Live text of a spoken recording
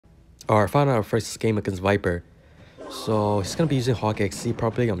our final first game against Viper. So he's gonna be using Hawk XC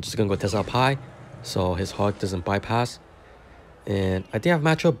probably. I'm just gonna go Tesla up high, so his Hawk doesn't bypass. And I think I have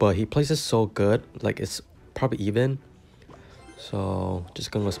matchup, but he plays it so good, like it's probably even. So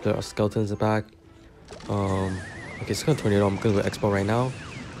just gonna split our skeletons in the back. Okay, it's gonna tornado. I'm gonna go Expo right now.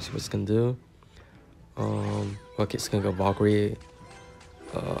 See what it's gonna do. Okay, it's gonna go Valkyrie.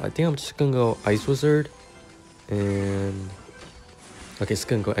 I think I'm just gonna go Ice Wizard, and okay, it's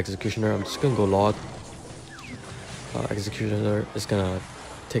gonna go Executioner. I'm just gonna go Log. Executioner is gonna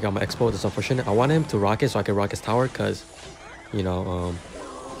take out my Expo. That's unfortunate. I want him to rock it so I can rock his tower, cause you know,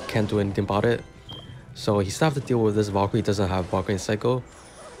 can't do anything about it. So he still have to deal with this Valkyrie. He doesn't have Valkyrie in cycle.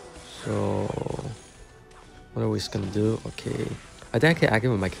 So what are we just gonna do? Okay, I think I can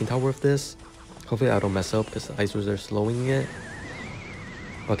activate my King Tower with this. Hopefully I don't mess up because the Ice Wizard are slowing it.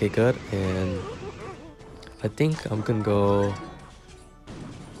 Okay, good. And I think I'm gonna go.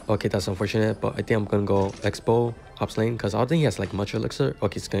 Okay, that's unfortunate, but I think I'm gonna go Expo top lane because I don't think he has like much elixir.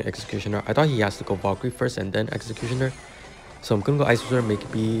 Okay, it's gonna Executioner. I thought he has to go Valkyrie first and then Executioner. So I'm gonna go Ice Wizard,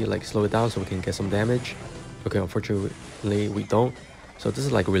 maybe like slow it down so we can get some damage. Okay, unfortunately we don't. So this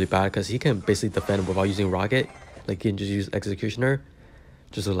is like really bad because he can basically defend without using Rocket. Like he can just use Executioner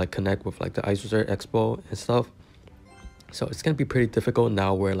just to like connect with like the Ice Wizard Expo and stuff. So it's gonna be pretty difficult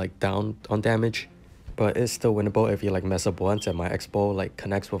now. We're like down on damage, but it's still winnable if you like mess up once and my Expo like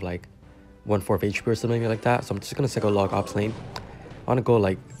connects with like 1/4 HP or something like that. So I'm just gonna cycle log ops lane. I wanna go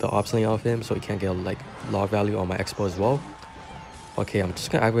like the ops lane off him so he can't get like log value on my Expo as well. Okay, I'm just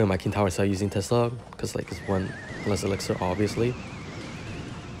gonna activate my King Tower start using Tesla because like it's one less elixir obviously.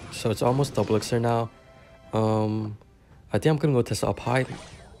 So it's almost double elixir now. I think I'm gonna go Tesla up high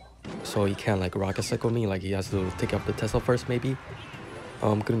so he can't like rocket cycle me. Like he has to take out the Tesla first maybe.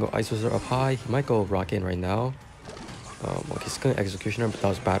 I'm gonna go Ice Wizard up high. He might go rocket in right now. Okay, he's gonna Executioner, but that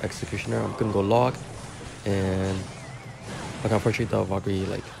was bad Executioner. I'm gonna go log, and okay, unfortunately the Valkyrie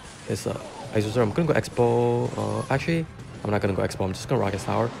like is Ice Wizard. I'm gonna go Expo. Actually, I'm not gonna go Expo. I'm just gonna rocket his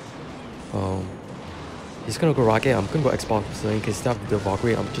tower. He's gonna go rocket. I'm gonna go Expo so in case he have to do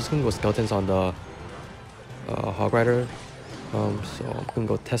Valkyrie. I'm just gonna go skeletons on the Hog Rider. So I'm gonna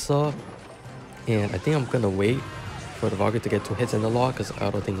go Tesla, and I think I'm gonna wait for the Valkyrie to get 2 hits in the log because I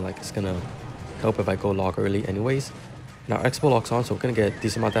don't think like it's gonna help if I go log early anyways. Now Expo locks on, so we're gonna get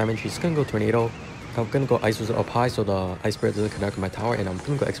decent amount of damage. He's gonna go Tornado. I'm gonna go Ice Wizard up high so the Ice Spirit doesn't connect with my tower, and I'm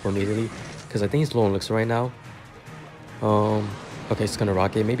gonna go Expo immediately because I think he's low on elixir right now. Okay, he's gonna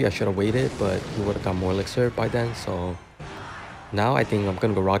rocket. Maybe I should have waited, but he would have got more elixir by then. So now I think I'm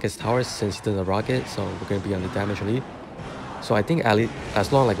gonna go rocket his tower since he doesn't rocket, so we're gonna be on the damage lead. So I think at least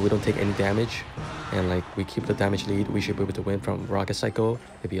as long like we don't take any damage and like we keep the damage lead, we should be able to win from rocket cycle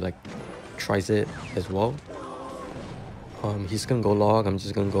if he like tries it as well. He's gonna go log. I'm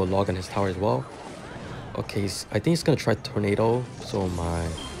just gonna go log on his tower as well. Okay, I think he's gonna try tornado. So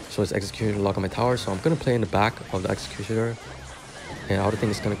his executioner log on my tower. So I'm gonna play in the back of the executioner, and I don't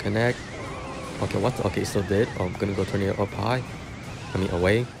think it's gonna connect. Okay, what? Okay, it still did. I'm gonna go tornado up high. I mean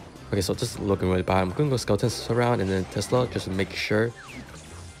away. Okay, so just looking really bad. I'm gonna go skeletons around and then Tesla just to make sure it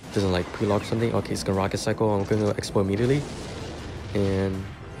doesn't like pre-log something. Okay, he's gonna rocket cycle. I'm gonna go Expo immediately, and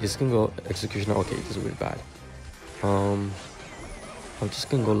he's gonna go executioner. Okay, this is really bad. I'm just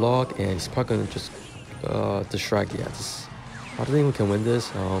gonna go log, and he's probably gonna just distract. Yeah, I don't think we can win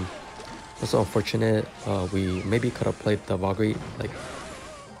this. Also unfortunate. We maybe could have played the Valkyrie like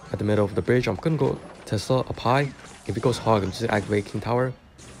at the middle of the bridge. I'm gonna go Tesla up high. If it goes hog, I'm just gonna activate King Tower.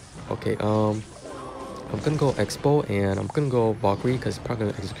 Okay, I'm gonna go Expo, and I'm gonna go Valkyrie because it's probably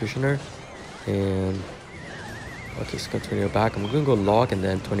gonna Executioner. And okay, it's gonna tornado back. I'm gonna go log and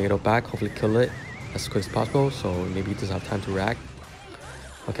then tornado back. Hopefully kill it as quick as possible. So maybe he doesn't have time to react.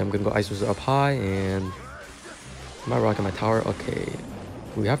 Okay, I'm gonna go Ice Wizard up high, and I might rocket my tower. Okay,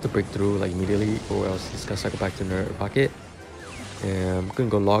 we have to break through like immediately, or else he's gonna cycle back to nerd rocket. And I'm gonna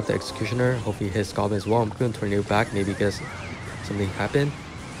go log the Executioner. Hopefully he hits Goblin as well. I'm gonna tornado back. Maybe guess something happened.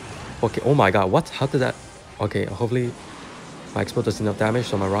 Okay, oh my god, what? How did that? Okay, hopefully my Expo does enough damage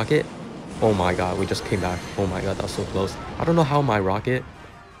so my rocket. Oh my god, we just came back. Oh my god, that was so close. I don't know how my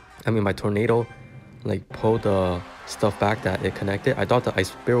my tornado like pulled the stuff back that it connected. I thought the Ice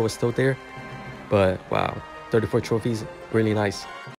Spirit was still there, but wow, 34 trophies, really nice.